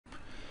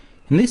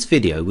In this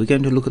video we're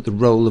going to look at the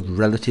role of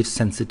relative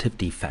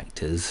sensitivity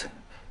factors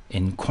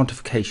in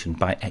quantification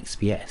by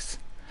XPS,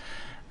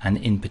 and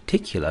in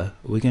particular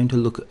we're going to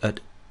look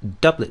at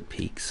doublet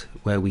peaks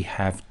where we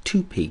have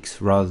two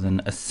peaks rather than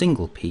a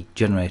single peak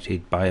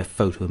generated by a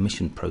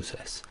photoemission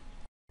process.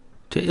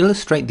 To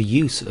illustrate the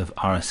use of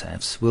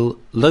RSFs, we'll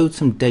load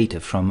some data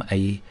from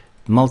a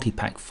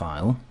multipack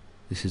file.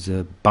 This is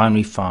a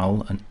binary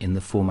file in the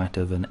format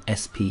of an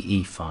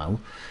SPE file,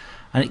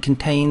 and it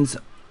contains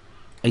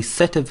a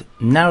set of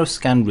narrow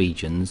scan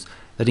regions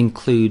that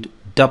include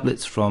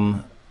doublets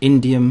from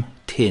indium,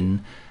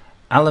 tin,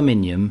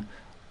 aluminium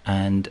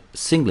and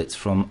singlets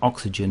from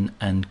oxygen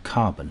and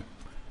carbon.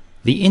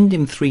 The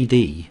indium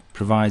 3D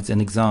provides an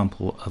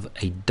example of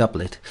a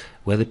doublet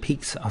where the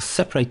peaks are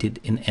separated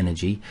in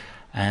energy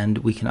and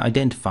we can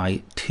identify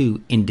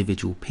two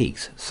individual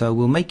peaks, so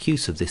we'll make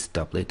use of this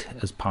doublet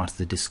as part of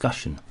the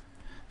discussion.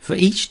 For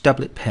each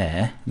doublet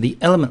pair, the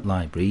element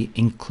library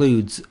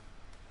includes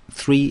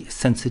three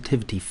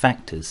sensitivity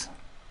factors,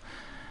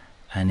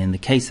 and in the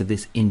case of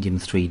this indium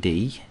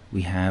 3D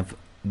we have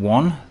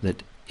one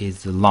that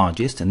is the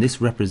largest, and this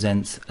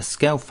represents a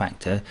scale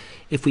factor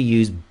if we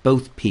use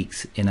both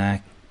peaks in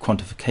our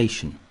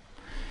quantification.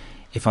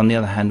 If on the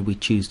other hand we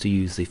choose to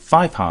use the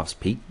 5/2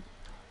 peak,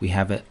 we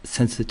have a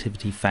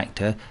sensitivity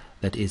factor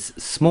that is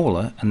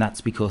smaller, and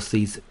that's because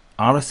these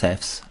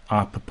RSFs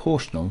are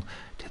proportional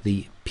to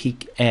the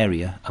peak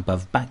area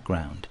above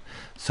background.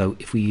 So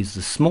if we use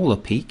the smaller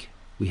peak,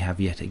 we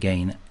have yet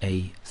again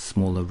a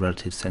smaller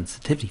relative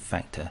sensitivity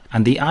factor,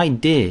 and the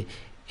idea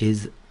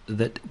is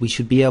that we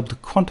should be able to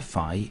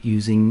quantify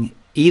using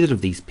either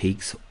of these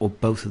peaks or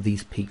both of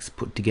these peaks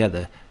put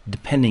together,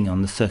 depending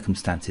on the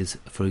circumstances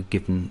for a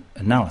given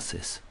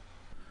analysis.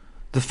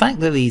 The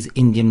fact that these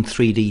indium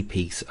 3D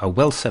peaks are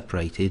well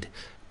separated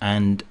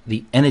and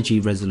the energy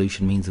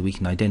resolution means that we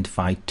can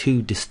identify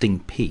two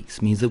distinct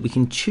peaks means that we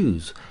can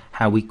choose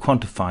how we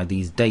quantify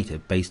these data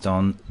based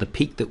on the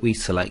peak that we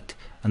select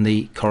and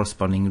the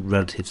corresponding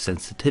relative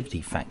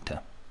sensitivity factor.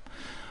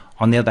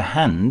 On the other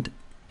hand,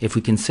 if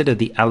we consider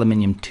the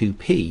aluminium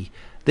 2P,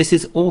 this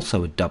is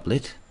also a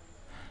doublet,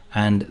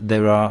 and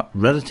there are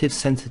relative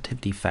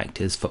sensitivity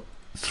factors for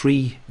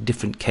three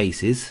different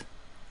cases,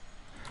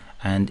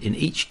 and in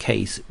each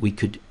case we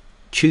could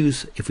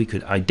choose, if we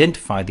could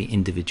identify the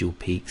individual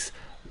peaks,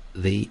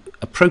 the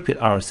appropriate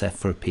RSF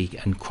for a peak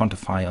and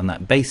quantify on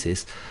that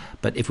basis.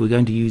 But if we're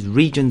going to use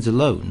regions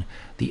alone,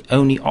 the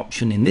only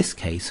option in this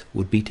case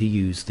would be to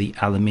use the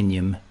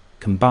aluminium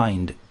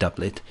combined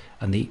doublet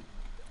and the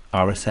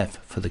RSF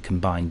for the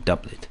combined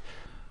doublet.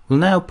 We'll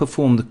now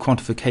perform the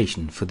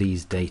quantification for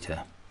these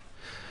data.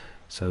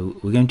 So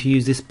we're going to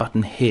use this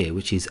button here,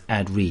 which is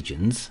Add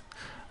Regions,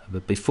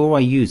 but before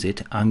I use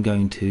it I'm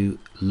going to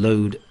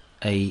load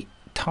a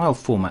tile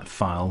format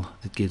file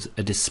that gives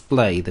a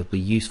display that will be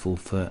useful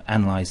for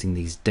analyzing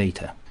these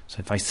data. So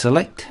if I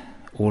select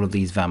all of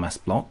these VAMAS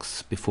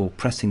blocks before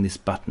pressing this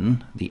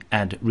button, the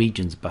Add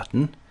Regions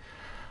button,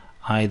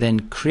 I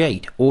then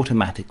create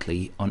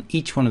automatically on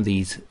each one of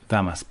these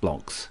VAMAS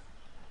blocks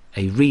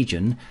a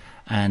region,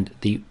 and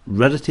the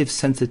relative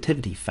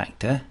sensitivity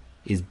factor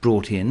is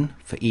brought in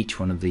for each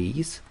one of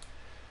these.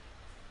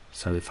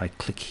 So if I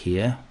click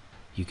here,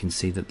 you can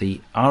see that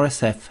the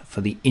RSF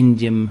for the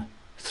indium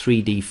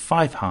 3D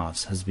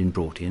 5/2 has been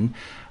brought in,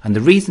 and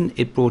the reason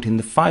it brought in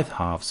the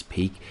 5/2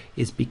 peak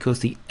is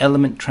because the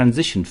element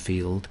transition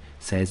field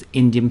says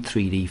indium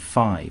 3D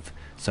 5,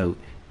 so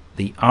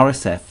the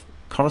RSF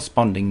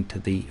corresponding to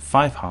the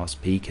 5/2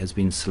 peak has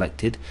been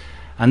selected,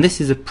 and this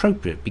is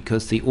appropriate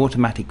because the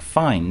automatic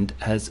find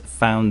has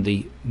found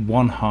the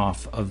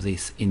 1/2 of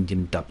this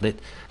indium doublet,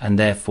 and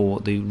therefore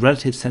the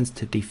relative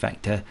sensitivity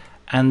factor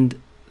and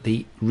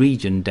the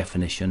region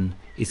definition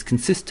is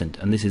consistent,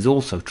 and this is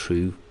also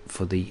true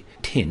for the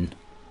tin.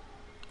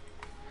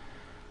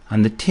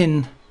 And the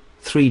tin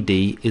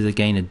 3D is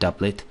again a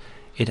doublet.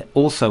 It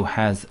also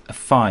has a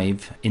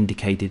 5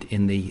 indicated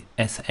in the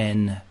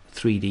SN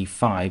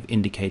 3D5,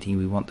 indicating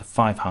we want the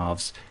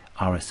 5/2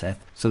 RSF,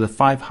 so the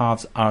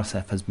 5/2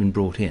 RSF has been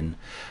brought in,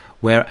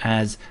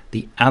 whereas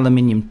the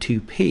aluminium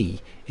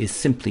 2P is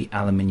simply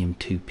aluminium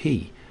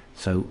 2P.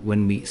 So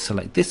when we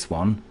select this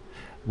one,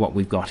 what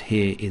we've got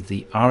here is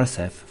the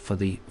RSF for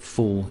the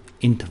full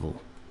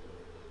interval,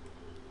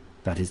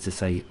 that is to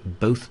say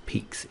both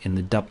peaks in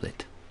the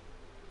doublet.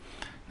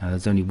 Now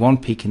there's only one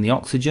peak in the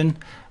oxygen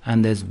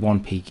and there's one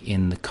peak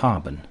in the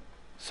carbon,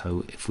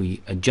 so if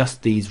we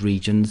adjust these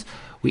regions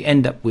we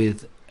end up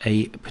with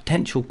a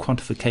potential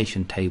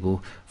quantification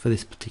table for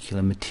this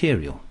particular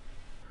material.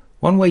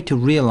 One way to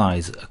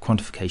realize a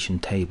quantification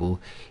table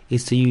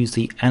is to use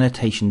the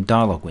annotation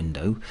dialog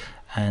window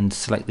and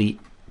select the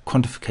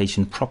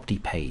quantification property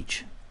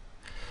page.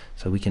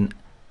 So we can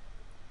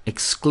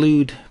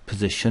exclude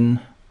position,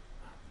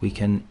 we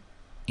can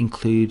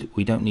include,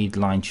 we don't need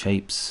line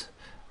shapes,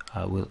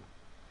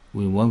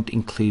 we won't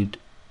include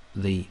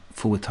the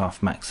full width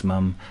half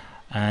maximum,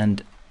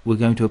 and we're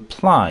going to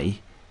apply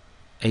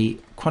a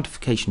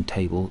quantification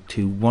table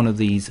to one of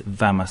these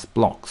VAMAS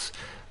blocks.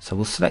 So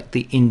we'll select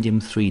the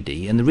indium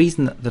 3D, and the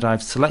reason that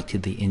I've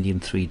selected the indium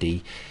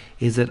 3D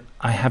is that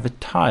I have a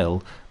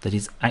tile that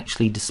is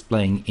actually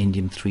displaying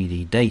indium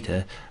 3D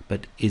data,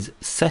 but is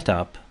set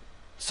up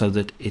so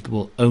that it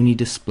will only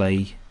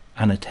display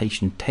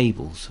annotation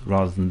tables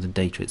rather than the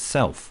data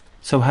itself.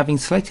 So having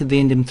selected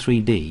the indium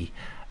 3D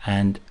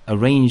and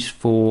arranged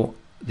for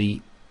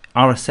the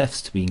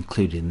RSFs to be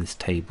included in this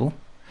table,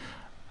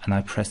 and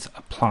I press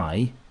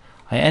apply,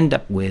 I end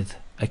up with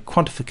a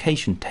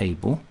quantification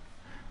table,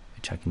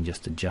 which I can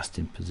just adjust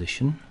in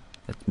position.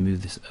 Let's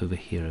move this over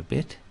here a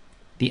bit.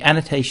 The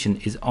annotation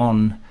is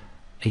on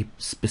a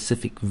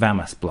specific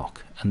VAMAS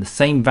block, and the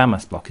same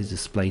VAMAS block is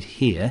displayed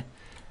here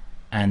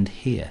and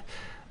here,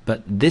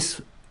 but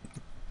this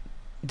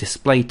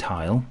display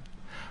tile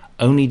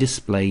only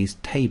displays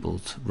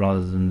tables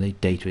rather than the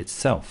data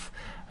itself.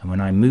 And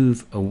when I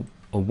move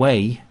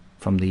away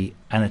from the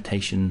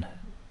annotation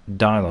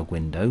dialog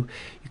window,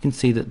 you can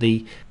see that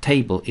the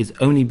table is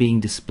only being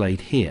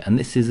displayed here, and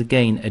this is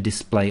again a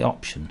display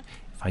option.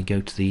 If I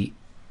go to the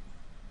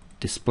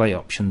display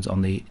options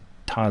on the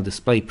tile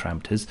display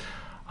parameters,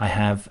 I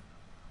have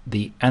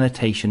the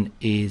annotation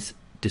is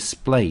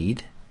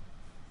displayed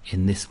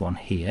in this one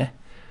here,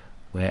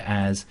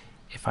 whereas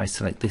if I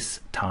select this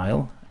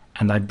tile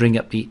and I bring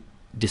up the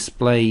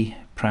display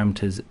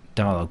parameters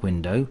dialog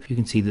window, you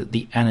can see that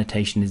the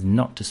annotation is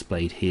not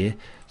displayed here.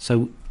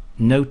 So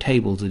no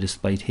tables are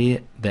displayed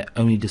here, they're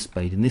only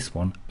displayed in this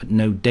one, but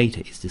no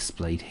data is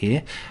displayed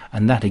here.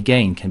 And that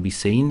again can be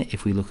seen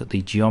if we look at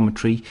the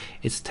geometry.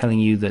 It's telling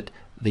you that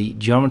the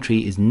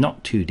geometry is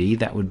not 2D.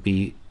 That would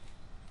be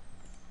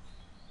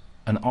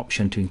an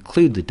option to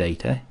include the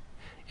data.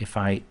 If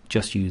I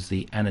just use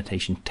the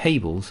annotation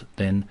tables,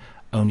 then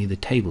only the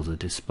tables are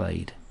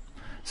displayed.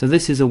 So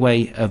this is a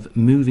way of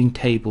moving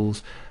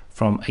tables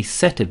from a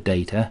set of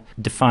data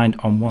defined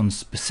on one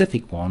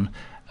specific one,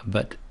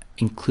 but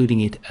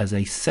including it as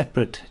a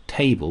separate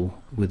table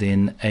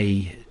within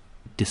a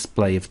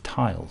display of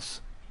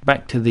tiles.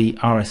 Back to the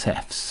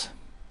RSFs,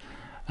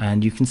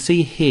 and you can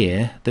see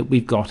here that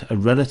we've got a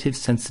relative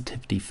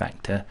sensitivity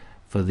factor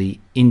for the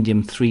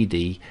indium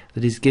 3D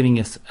that is giving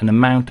us an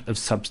amount of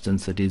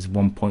substance that is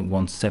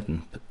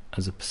 1.17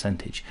 as a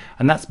percentage,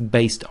 and that's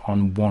based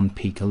on one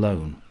peak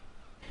alone.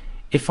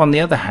 If on the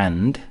other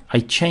hand I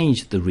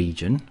change the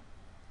region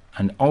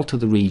and alter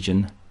the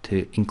region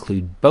to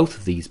include both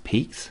of these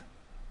peaks,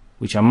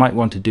 which I might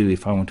want to do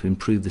if I want to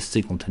improve the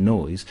signal to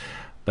noise,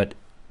 but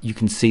you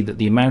can see that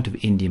the amount of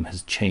indium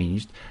has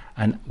changed,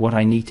 and what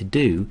I need to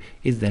do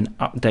is then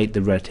update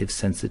the relative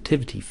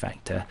sensitivity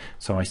factor.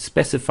 So I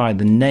specify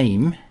the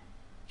name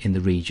in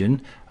the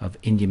region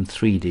of indium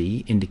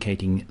 3D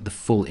indicating the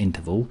full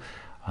interval,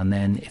 and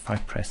then if I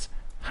press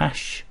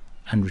hash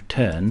and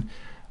return,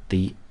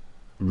 the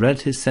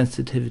relative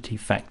sensitivity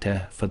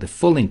factor for the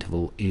full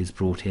interval is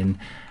brought in,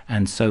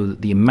 and so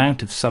that the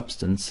amount of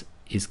substance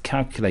is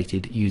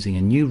calculated using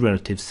a new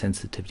relative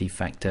sensitivity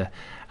factor,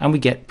 and we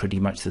get pretty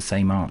much the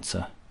same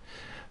answer.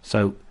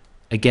 So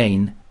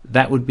again,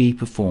 that would be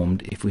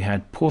performed if we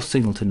had poor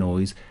signal to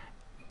noise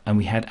and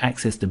we had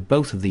access to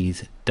both of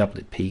these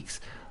doublet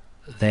peaks.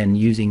 Then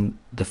using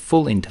the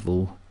full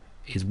interval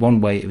is one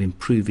way of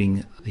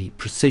improving the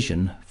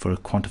precision for a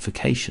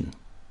quantification.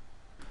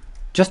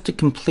 Just to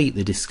complete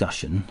the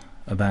discussion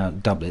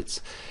about doublets,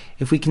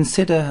 if we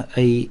consider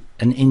an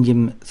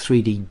indium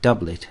 3D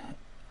doublet,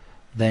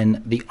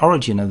 then the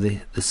origin of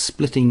the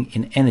splitting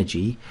in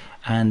energy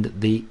and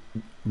the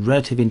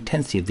relative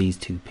intensity of these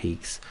two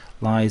peaks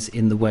lies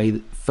in the way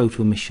that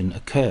photoemission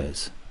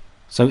occurs.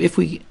 So if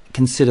we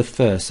consider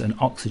first an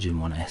oxygen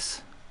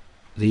 1s,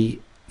 the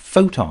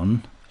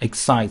photon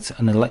excites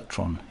an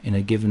electron in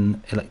a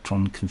given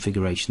electron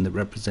configuration that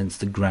represents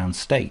the ground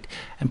state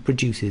and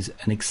produces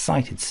an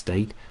excited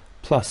state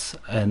plus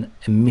an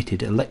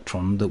emitted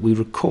electron that we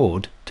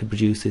record to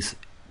produce this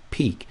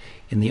peak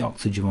in the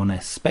oxygen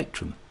 1s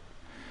spectrum.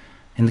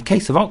 In the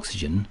case of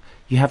oxygen,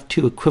 you have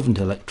two equivalent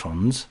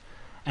electrons,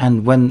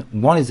 and when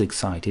one is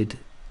excited,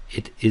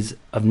 it is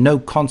of no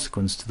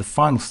consequence to the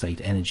final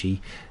state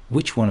energy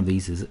which one of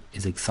these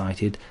is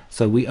excited,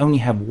 so we only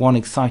have one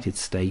excited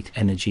state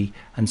energy,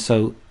 and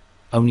so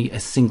only a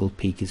single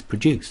peak is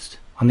produced.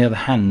 On the other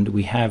hand,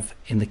 we have,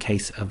 in the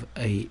case of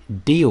a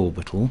d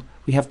orbital,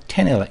 we have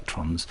 10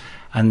 electrons,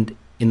 and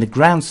in the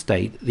ground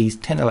state these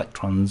 10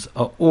 electrons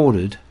are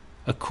ordered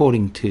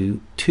according to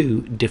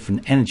two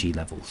different energy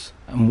levels.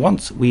 And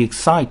once we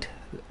excite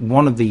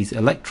one of these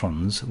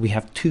electrons, we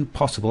have two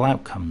possible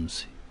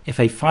outcomes. If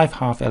a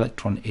 5/2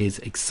 electron is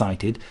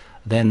excited,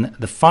 then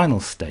the final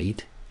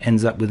state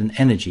ends up with an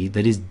energy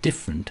that is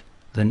different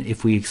than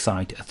if we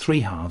excite a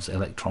 3/2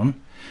 electron,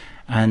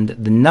 and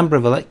the number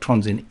of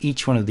electrons in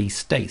each one of these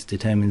states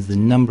determines the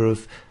number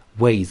of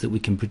ways that we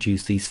can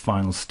produce these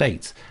final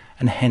states,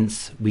 and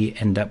hence we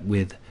end up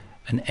with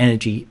an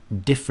energy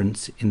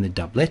difference in the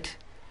doublet,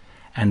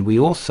 and we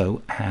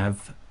also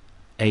have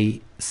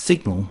a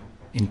signal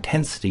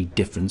intensity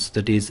difference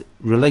that is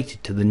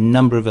related to the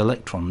number of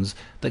electrons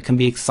that can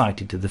be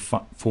excited to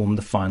form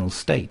the final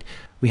state.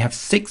 We have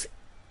 6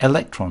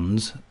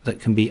 electrons that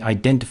can be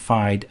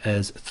identified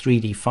as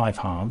 3D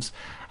 5/2,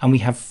 and we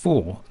have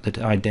 4 that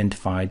are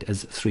identified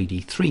as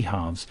 3D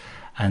 3/2.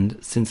 And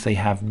since they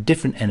have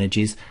different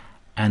energies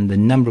and the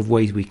number of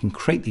ways we can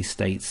create these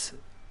states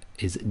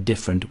is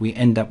different, we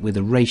end up with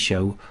a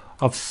ratio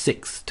of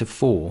 6 to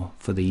 4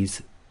 for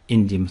these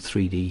indium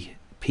 3D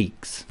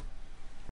peaks.